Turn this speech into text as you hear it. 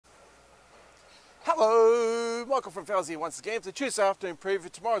Michael from Fowles here once again for the Tuesday afternoon preview for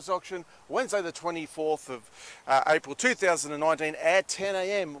tomorrow's auction, Wednesday the 24th of April 2019 at 10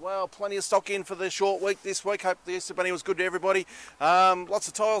 AM. Well, plenty of stock in for the short week this week. Hope the Easter Bunny was good to everybody. Lots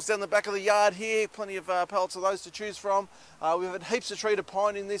of tiles down the back of the yard here, plenty of pallets of those to choose from. We've had heaps of treated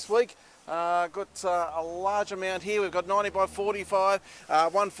pine in this week. Got a large amount here. We've got 90 by 45,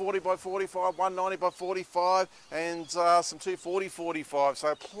 140 by 45, 190 by 45, and some 240-45.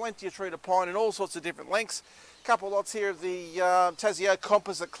 So plenty of treated pine in all sorts of different lengths. Couple lots here of the Tasio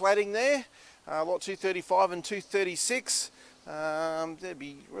composite cladding there, lot 235 and 236. That'd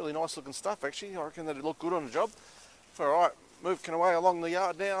be really nice looking stuff actually. I reckon that'd look good on the job. Alright, moving away along the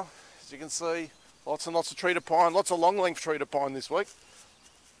yard now. As you can see, lots and lots of treated pine, lots of long length treated pine this week.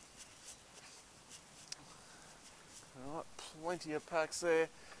 Alright, plenty of packs there.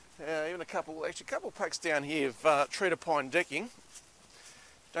 Even a couple packs down here of treated pine decking.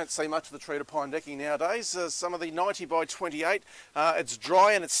 Don't see much of the treated pine decking nowadays. Some of the 90 by 28, it's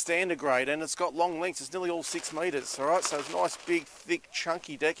dry and it's standard grade and it's got long lengths. It's nearly all 6 metres, alright? So it's nice, big, thick,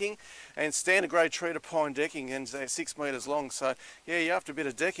 chunky decking and standard grade treated pine decking and 6 metres long. So yeah, you after a bit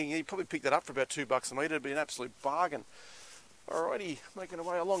of decking, you probably pick that up for about $2 a metre. It'd be an absolute bargain. Alrighty, making our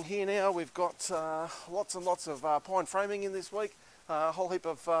way along here now. We've got lots and lots of pine framing in this week. A whole heap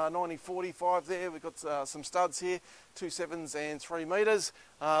of 90-45 there. We've got some studs here, 2 7s and 3 metres.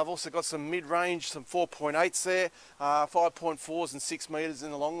 I've also got some mid-range, some 4.8s there, 5.4s and 6 metres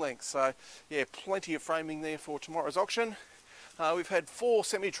in the long length. So yeah, plenty of framing there for tomorrow's auction. We've had 4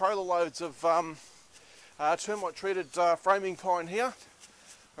 semi-trailer loads of termite treated framing pine here.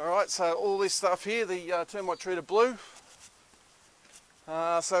 Alright, so all this stuff here, the termite treated blue.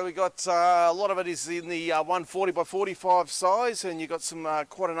 So we got a lot of it is in the 140 by 45 size, and you've got some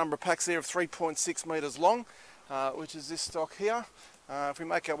quite a number of packs there of 3.6 metres long, which is this stock here. If we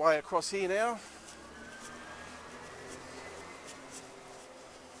make our way across here now,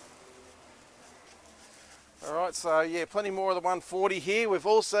 alright, so yeah, plenty more of the 140 here. We've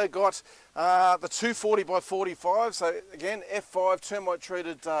also got the 240 by 45, so again F5 termite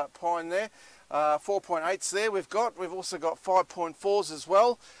treated pine there. 4.8s there we've also got 5.4s as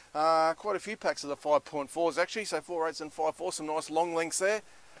well. Quite a few packs of the 5.4s actually, so 4.8s and 5.4s, some nice long lengths there.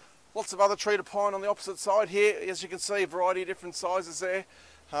 Lots of other treated pine on the opposite side here. As you can see, a variety of different sizes there.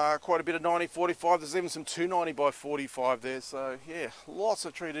 Quite a bit of 90-45, there's even some 290 by 45 there, so yeah, lots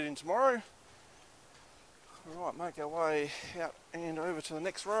of treated in tomorrow. Alright, make our way out and over to the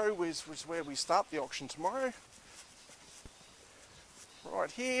next row, which is where we start the auction tomorrow.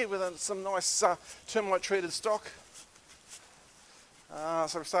 Right here with some nice termite treated stock.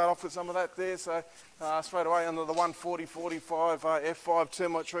 So we start off with some of that there. So straight away under the 140-45 F5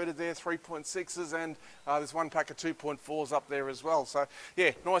 termite treated there, 3.6s, and there's one pack of 2.4s up there as well. So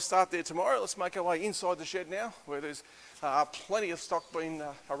yeah, nice start there tomorrow. Let's make our way inside the shed now, where there's plenty of stock being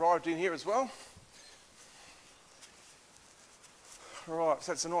arrived in here as well. Right,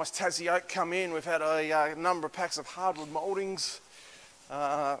 so it's a nice Tassie oak come in. We've had a number of packs of hardwood mouldings.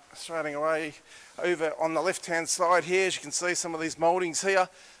 Starting away over on the left hand side here, as you can see some of these mouldings here,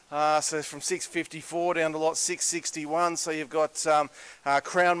 so from 654 down to lot 661, so you've got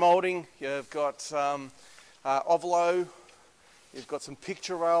crown moulding, you've got ovalo, you've got some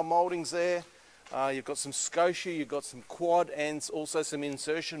picture rail mouldings there, you've got some scotia, you've got some quad, and also some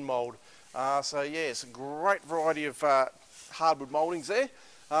insertion mould. So yeah, it's a great variety of hardwood mouldings there.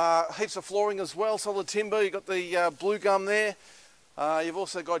 Heaps of flooring as well, solid timber. You've got the blue gum there. You've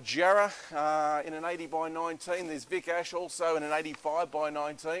also got Jarrah in an 80 by 19, there's Vic Ash also in an 85 by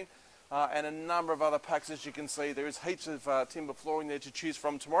 19, and a number of other packs. As you can see, there is heaps of timber flooring there to choose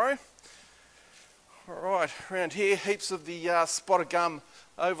from tomorrow. Alright, around here, heaps of the spotted gum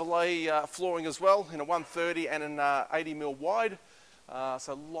overlay flooring as well, in a 130 and an 80mm wide.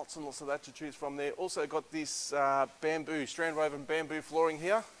 So lots and lots of that to choose from there. Also got this bamboo, strand woven bamboo flooring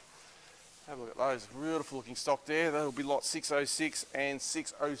here. Have a look at those, beautiful looking stock there. That'll be lot 606 and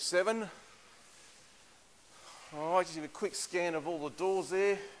 607. Alright, just give a quick scan of all the doors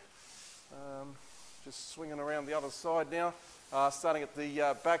there. Just swinging around the other side now. Starting at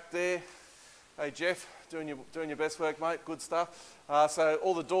the back there. Hey Jeff, doing your best work, mate. Good stuff. So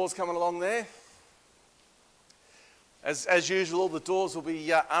all the doors coming along there. As usual, all the doors will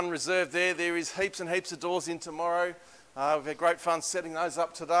be unreserved there. There is heaps and heaps of doors in tomorrow. We've had great fun setting those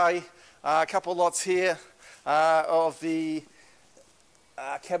up today. A couple of lots here of the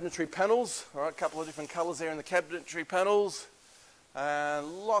cabinetry panels. All right, a couple of different colours there in the cabinetry panels.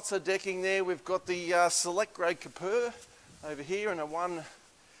 Lots of decking there. We've got the select grade Capur over here in a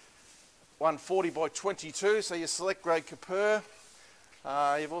 140 by 22. So your select grade Capur.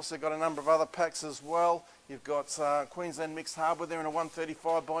 You've also got a number of other packs as well. You've got Queensland mixed hardwood there in a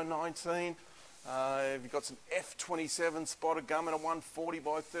 135 by 19. You've got some F27 spotted gum in a 140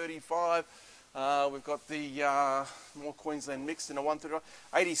 by 35. We've got the more Queensland mixed in a 135,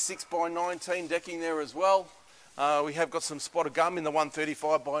 86 by 19 decking there as well. We have got some spotted gum in the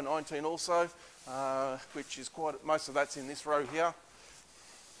 135 by 19 also, which is most of that's in this row here.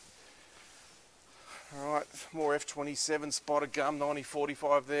 Alright, more F27 spotted gum,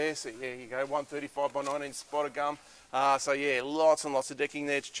 9045 there, so there you go, 135 by 19 spotted gum. So yeah, lots and lots of decking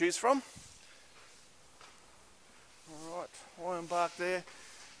there to choose from. Alright, ironbark there,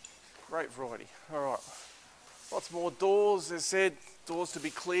 great variety. Alright, lots more doors, as I said, doors to be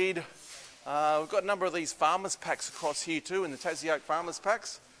cleared. We've got a number of these farmers packs across here too, in the Tassie Oak farmers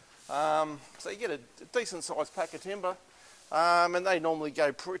packs. So you get a decent sized pack of timber. And they normally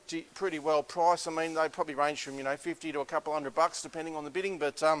go pretty well priced. I mean, they probably range from, you know, 50 to a couple $100 depending on the bidding.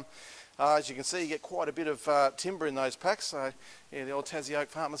 But as you can see, you get quite a bit of timber in those packs. So yeah, the old Tassie Oak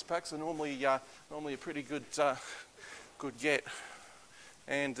farmers packs are normally a pretty good get.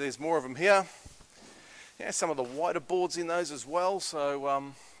 And there's more of them here. Yeah, some of the wider boards in those as well.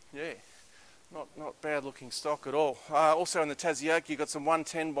 So yeah, not bad looking stock at all. Also in the Tassie Oak, you've got some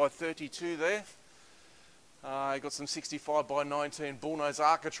 110 by 32 there. You've got some 65 by 19 bullnose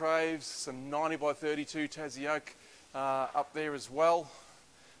architraves, some 90 by 32 Tassie Oak up there as well.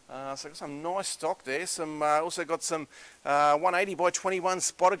 So got some nice stock there. Also got some 180 by 21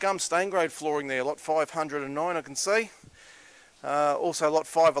 spotted gum stain grade flooring there, lot 509 I can see. Also lot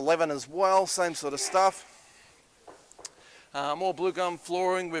 511 as well, same sort of stuff. More blue gum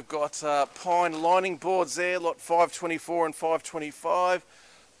flooring. We've got pine lining boards there, lot 524 and 525.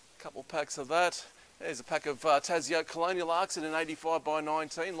 A couple packs of that. There's a pack of Tassie Oak Colonial Arcs in an 85 by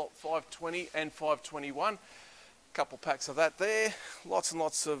 19, lot 520 and 521. A couple packs of that there. Lots and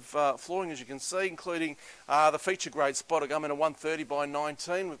lots of flooring, as you can see, including the feature grade spotted gum in a 130 by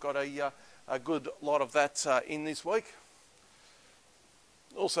 19. We've got a good lot of that in this week.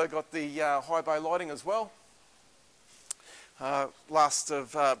 Also got the high bay lighting as well.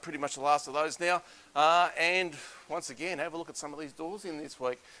 Pretty much the last of those now. And once again, have a look at some of these doors in this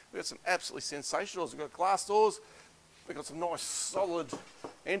week. We've got some absolutely sensational doors. We've got glass doors. We've got some nice solid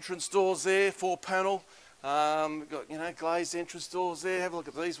entrance doors there, 4-panel. We've got, you know, glazed entrance doors there. Have a look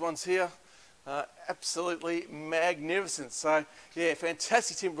at these ones here. Absolutely magnificent. So yeah,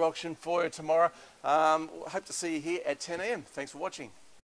 fantastic timber auction for you tomorrow. Hope to see you here at 10 AM. Thanks for watching.